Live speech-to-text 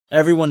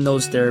Everyone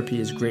knows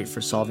therapy is great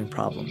for solving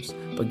problems,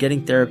 but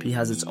getting therapy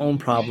has its own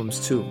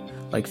problems too,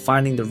 like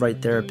finding the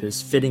right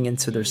therapist, fitting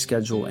into their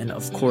schedule, and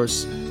of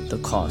course,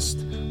 the cost.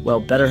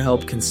 Well,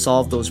 BetterHelp can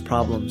solve those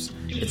problems.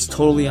 It's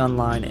totally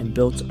online and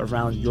built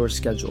around your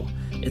schedule.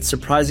 It's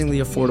surprisingly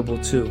affordable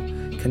too.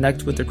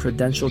 Connect with a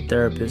credentialed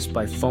therapist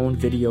by phone,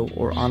 video,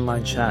 or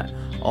online chat,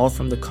 all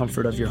from the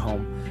comfort of your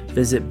home.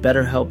 Visit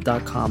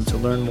BetterHelp.com to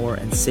learn more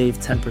and save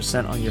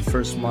 10% on your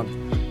first month.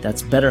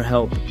 That's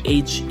BetterHelp,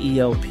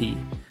 H-E-L-P.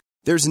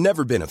 There's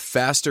never been a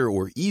faster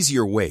or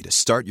easier way to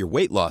start your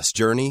weight loss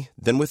journey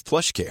than with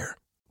PlushCare.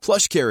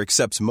 PlushCare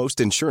accepts most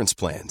insurance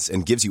plans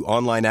and gives you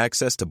online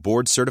access to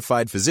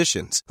board-certified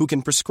physicians who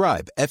can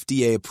prescribe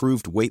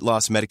FDA-approved weight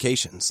loss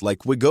medications like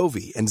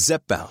Wegovy and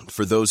Zepbound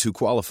for those who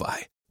qualify.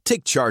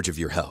 Take charge of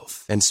your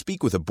health and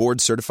speak with a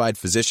board-certified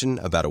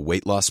physician about a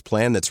weight loss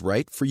plan that's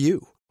right for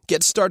you.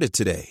 Get started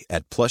today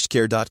at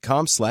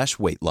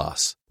plushcare.com/weight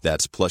loss.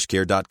 That's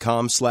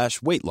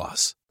plushcare.com/weight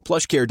loss.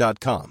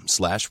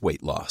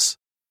 plushcare.com/weight loss.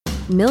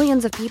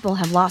 Millions of people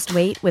have lost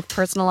weight with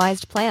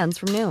personalized plans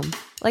from Noom.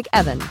 Like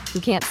Evan, who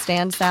can't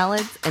stand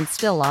salads and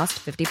still lost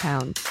 50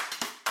 pounds.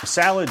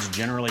 Salads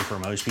generally for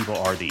most people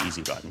are the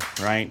easy button,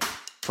 right?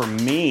 For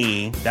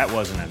me, that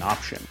wasn't an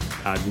option.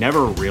 I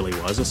never really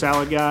was a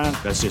salad guy.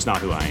 That's just not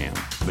who I am.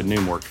 But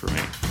Noom worked for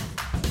me.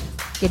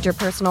 Get your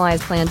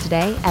personalized plan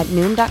today at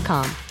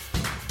Noom.com.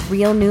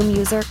 Real Noom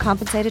user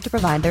compensated to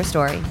provide their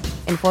story.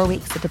 In 4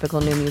 weeks, the typical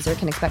Noom user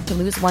can expect to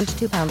lose 1 to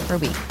 2 pounds per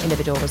week.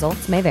 Individual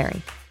results may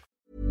vary.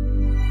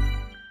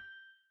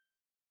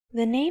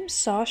 The name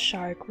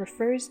Sawshark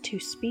refers to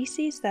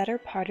species that are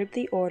part of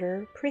the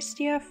order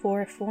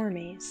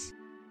Pristiaphoriformes.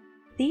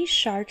 These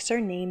sharks are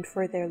named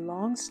for their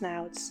long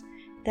snouts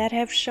that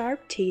have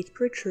sharp teeth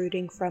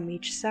protruding from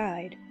each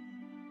side.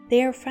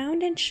 They are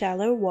found in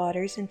shallow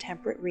waters in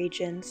temperate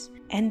regions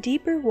and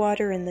deeper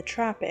water in the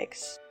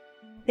tropics.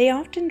 They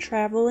often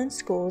travel in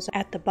schools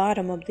at the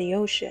bottom of the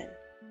ocean.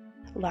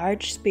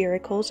 Large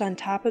spiracles on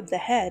top of the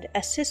head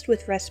assist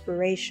with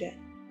respiration.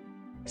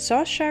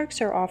 Saw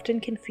sharks are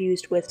often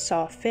confused with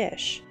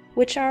sawfish,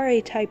 which are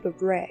a type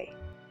of ray.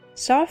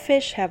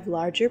 Sawfish have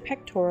larger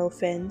pectoral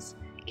fins,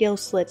 gill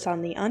slits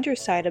on the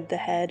underside of the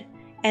head,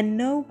 and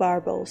no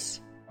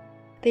barbels.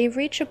 They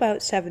reach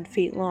about 7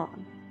 feet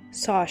long.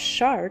 Saw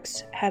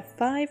sharks have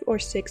 5 or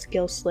 6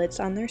 gill slits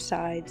on their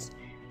sides,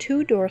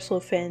 2 dorsal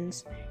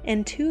fins,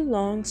 and 2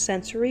 long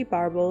sensory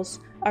barbels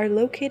are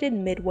located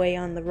midway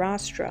on the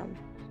rostrum.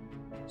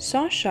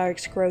 Saw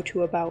sharks grow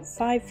to about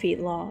 5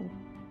 feet long.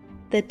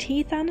 The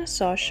teeth on a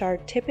saw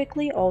shark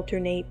typically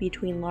alternate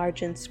between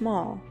large and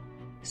small.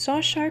 Saw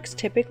sharks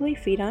typically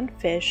feed on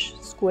fish,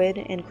 squid,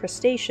 and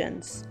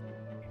crustaceans.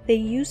 They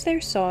use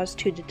their saws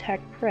to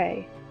detect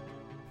prey.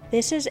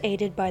 This is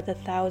aided by the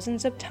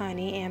thousands of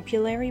tiny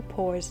ampullary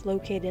pores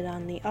located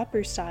on the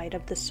upper side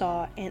of the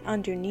saw and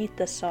underneath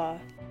the saw.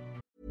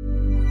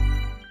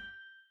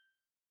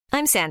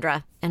 I'm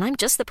Sandra, and I'm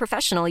just the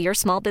professional your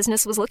small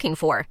business was looking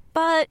for.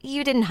 But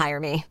you didn't hire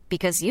me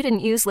because you didn't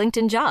use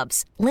LinkedIn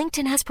Jobs.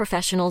 LinkedIn has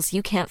professionals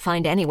you can't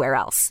find anywhere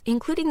else,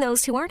 including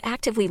those who aren't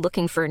actively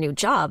looking for a new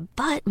job,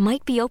 but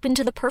might be open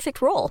to the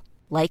perfect role,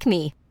 like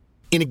me.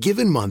 In a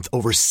given month,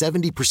 over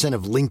 70%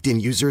 of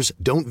LinkedIn users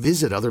don't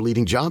visit other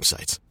leading job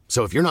sites.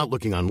 So if you're not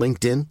looking on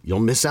LinkedIn, you'll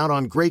miss out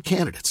on great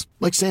candidates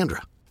like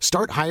Sandra.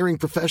 Start hiring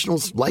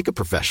professionals like a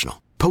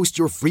professional. Post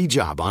your free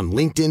job on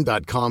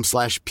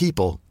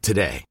linkedin.com/people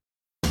today.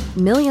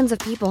 Millions of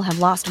people have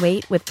lost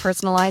weight with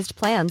personalized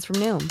plans from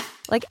Noom.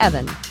 Like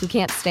Evan, who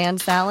can't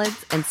stand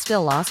salads and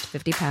still lost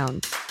 50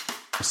 pounds.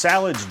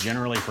 Salads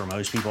generally for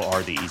most people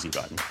are the easy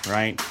button,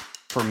 right?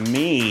 For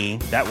me,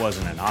 that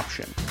wasn't an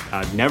option.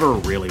 I never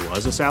really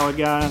was a salad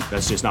guy.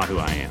 That's just not who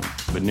I am.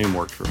 But Noom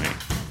worked for me.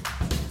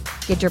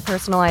 Get your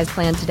personalized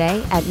plan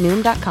today at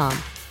Noom.com.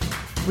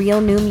 Real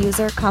Noom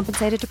user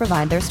compensated to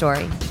provide their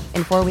story.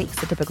 In 4 weeks,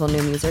 the typical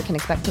Noom user can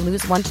expect to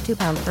lose 1 to 2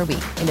 pounds per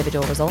week.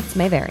 Individual results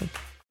may vary.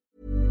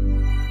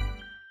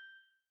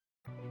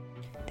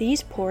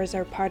 These pores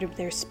are part of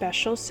their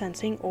special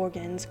sensing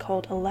organs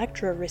called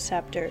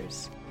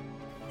electroreceptors.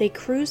 They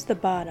cruise the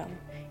bottom,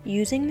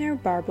 using their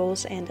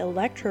barbels and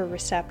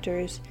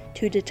electroreceptors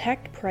to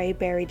detect prey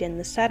buried in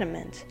the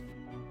sediment.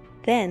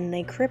 Then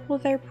they cripple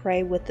their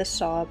prey with the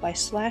saw by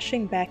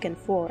slashing back and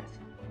forth.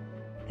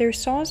 Their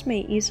saws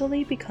may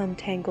easily become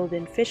tangled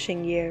in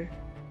fishing gear.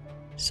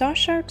 Saw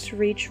sharks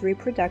reach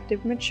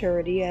reproductive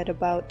maturity at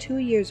about 2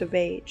 years of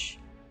age.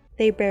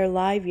 They bear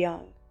live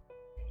young.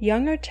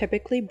 Young are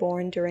typically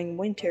born during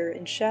winter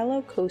in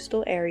shallow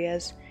coastal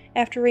areas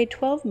after a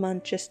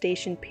 12-month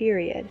gestation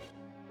period.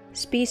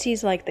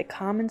 Species like the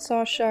common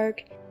saw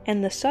shark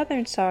and the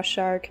southern saw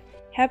shark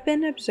have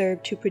been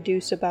observed to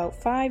produce about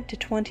 5 to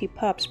 20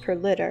 pups per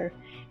litter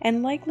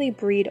and likely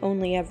breed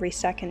only every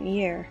second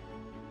year.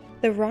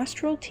 The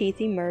rostral teeth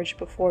emerge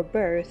before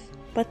birth,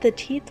 but the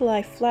teeth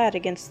lie flat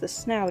against the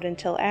snout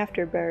until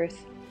after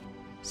birth.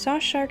 Saw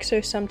sharks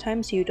are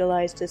sometimes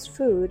utilized as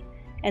food,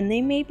 and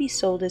they may be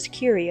sold as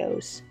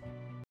curios.